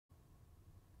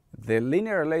The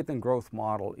linear latent growth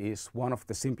model is one of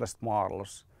the simplest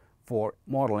models for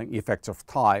modeling effects of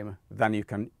time that you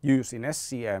can use in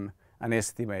SCM and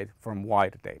estimate from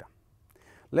wide data.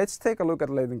 Let's take a look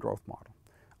at latent growth model.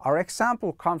 Our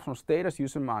example comes from Stata's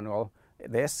user manual,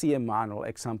 the SCM manual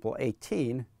example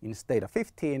 18 in Stata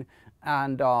 15,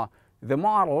 and the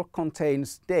model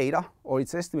contains data, or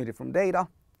it's estimated from data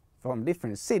from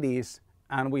different cities,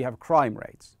 and we have crime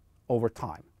rates over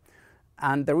time.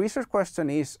 And the research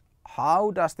question is, how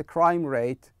does the crime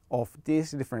rate of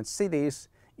these different cities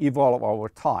evolve over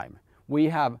time? We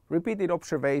have repeated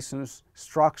observations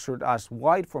structured as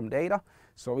wide from data,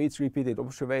 so each repeated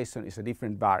observation is a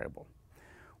different variable.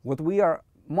 What we are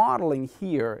modeling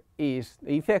here is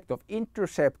the effect of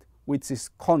intercept, which is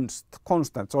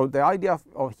constant. So the idea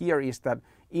of here is that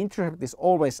intercept is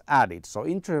always added. So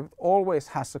intercept always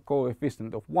has a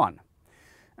coefficient of 1.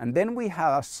 And then we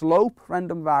have a slope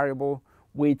random variable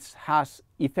which has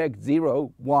effect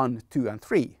 0, 1, 2, and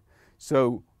 3.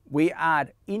 So we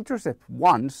add intercept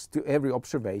once to every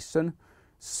observation.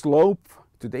 Slope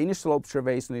to the initial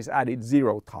observation is added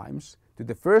 0 times. To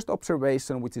the first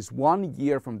observation, which is 1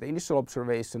 year from the initial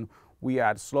observation, we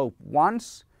add slope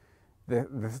once.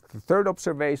 The third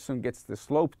observation gets the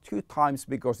slope 2 times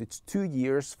because it's 2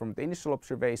 years from the initial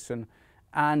observation,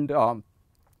 and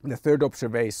the third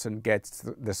observation gets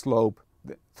the slope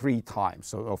 3 times,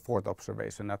 so a fourth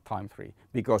observation at time 3,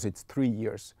 because it's 3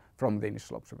 years from the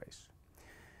initial observation.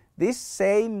 This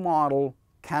same model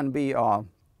can be,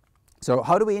 so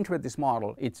how do we interpret this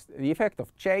model? It's the effect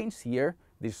of change here,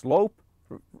 the slope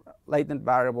latent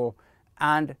variable,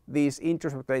 and this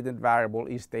intercept latent variable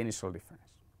is the initial difference.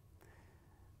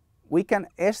 We can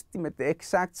estimate the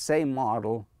exact same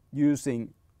model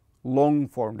using long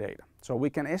form data. So we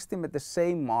can estimate the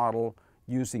same model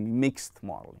using mixed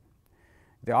modeling.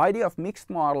 The idea of mixed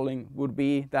modeling would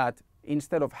be that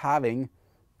instead of having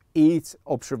each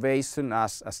observation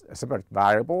as a separate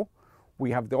variable,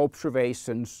 we have the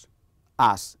observations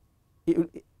as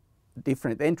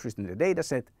different entries in the data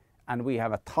set, and we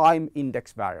have a time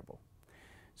index variable.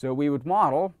 So we would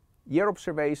model year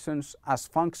observations as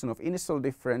function of initial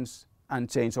difference and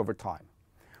change over time.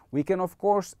 We can of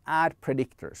course add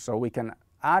predictors. So we can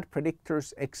add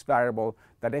predictors x variable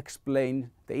that explain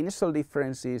the initial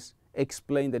differences,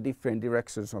 explain the different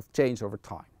directions of change over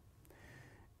time.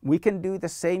 We can do the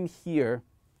same here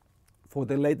for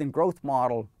the latent growth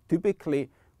model. Typically,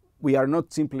 we are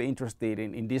not simply interested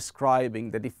in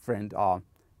describing the different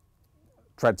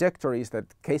trajectories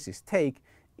that cases take.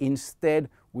 Instead,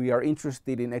 we are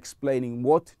interested in explaining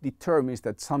what determines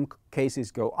that some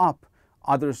cases go up,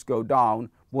 others go down,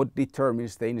 what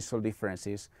determines the initial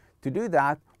differences. To do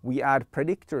that, we add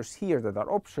predictors here that are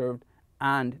observed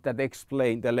and that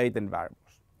explain the latent variables.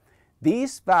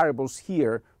 These variables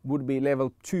here would be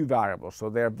level 2 variables, so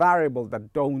they're variables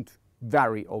that don't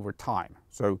vary over time.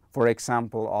 So for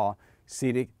example,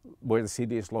 city, where the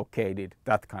city is located,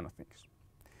 that kind of things.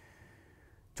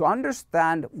 To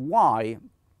understand why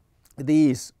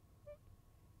these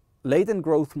latent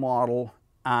growth model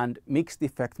and mixed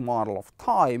effect model of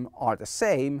time are the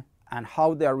same and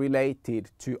how they are related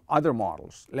to other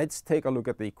models, let's take a look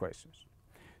at the equations.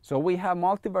 So we have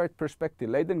multivariate perspective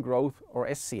latent growth, or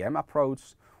SCM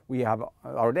approach. We have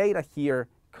our data here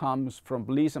comes from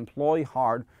Blease and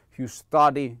Ployhard, who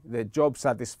study the job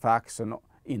satisfaction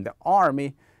in the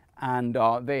army, and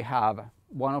they have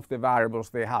one of the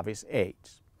variables they have is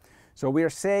age. So we are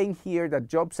saying here that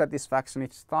job satisfaction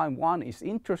at time 1 is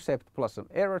intercept plus an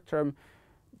error term.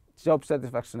 Job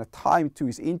satisfaction at time 2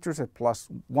 is intercept plus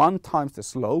 1 times the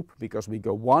slope, because we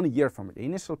go 1 year from the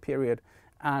initial period.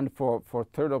 And for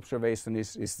third observation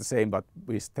is the same, but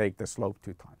we take the slope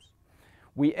 2 times.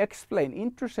 We explain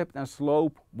intercept and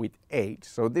slope with age.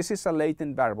 So this is a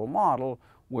latent variable model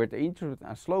where the intercept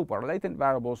and slope are latent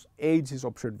variables, age is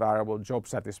observed variable, job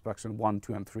satisfaction 1,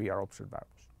 2, and 3 are observed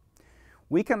variables.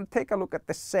 We can take a look at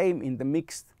the same in the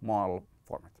mixed model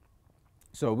format.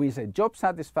 So we say job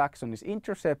satisfaction is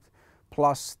intercept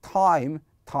plus time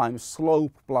times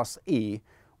slope plus e,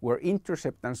 where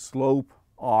intercept and slope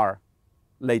are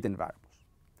latent variables.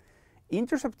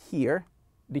 Intercept here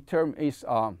is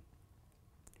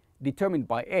determined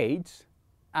by age,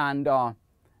 and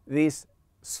this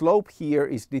slope here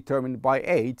is determined by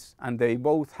age, and they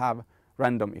both have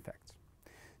random effects.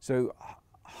 So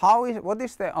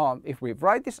if we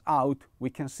write this out,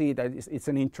 we can see that it's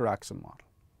an interaction model.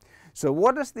 So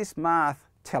what does this math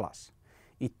tell us?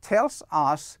 It tells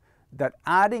us that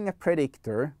adding a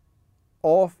predictor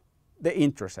of the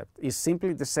intercept is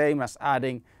simply the same as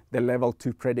adding the level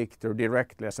 2 predictor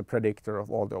directly as a predictor of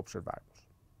all the observed variables.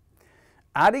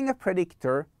 Adding a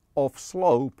predictor of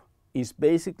slope is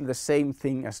basically the same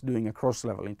thing as doing a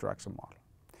cross-level interaction model.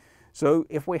 So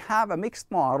if we have a mixed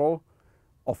model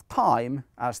of time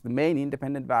as the main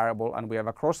independent variable and we have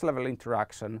a cross-level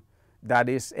interaction that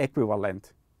is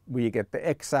equivalent, we get the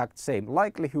exact same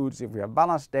likelihoods if we have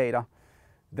balanced data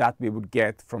that we would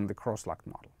get from the cross-luck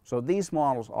model. So these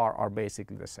models are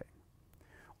basically the same.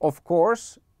 Of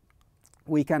course,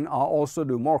 we can also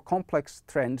do more complex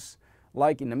trends.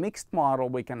 Like in a mixed model,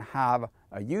 we can have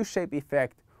a U-shape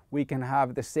effect. We can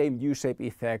have the same U-shape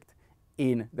effect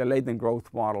in the latent growth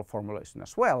model formulation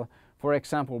as well. For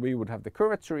example, we would have the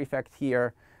curvature effect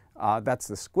here. That's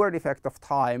the squared effect of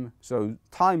time. So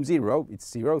time 0,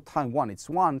 it's 0. Time 1, it's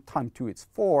 1. Time 2, it's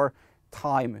 4.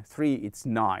 Time 3, it's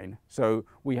 9. So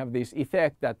we have this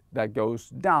effect that goes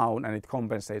down and it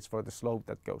compensates for the slope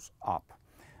that goes up,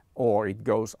 or it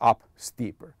goes up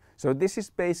steeper. So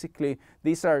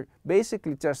these are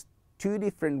basically just two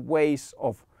different ways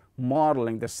of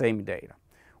modeling the same data.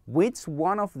 Which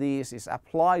one of these is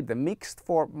applied, the mixed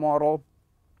form model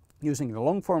using the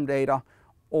long form data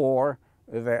or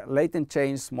the latent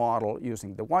change model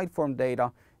using the wide form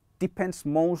data, depends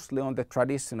mostly on the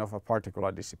tradition of a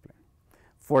particular discipline.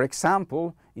 For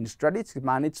example, in strategic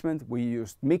management, we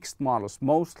used mixed models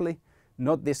mostly,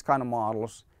 not this kind of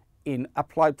models. In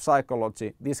applied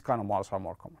psychology, these kind of models are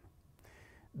more common.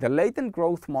 The latent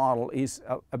growth model is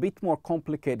a bit more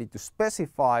complicated to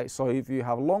specify. So if you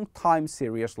have long time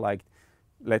series, like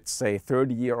let's say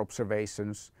 30-year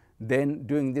observations, then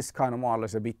doing this kind of model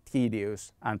is a bit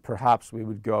tedious, and perhaps we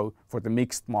would go for the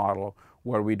mixed model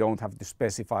where we don't have to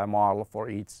specify a model for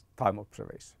each time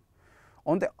observation.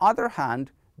 On the other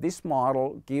hand, this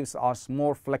model gives us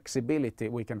more flexibility.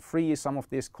 We can free some of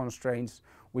these constraints.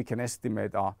 We can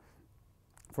estimate,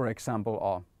 for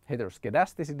example,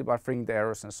 heteroscedasticity by freeing the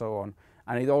errors and so on.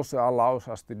 And it also allows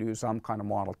us to do some kind of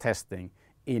model testing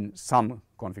in some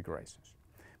configurations.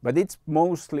 But it's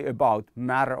mostly about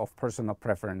matter of personal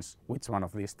preference which one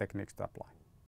of these techniques to apply.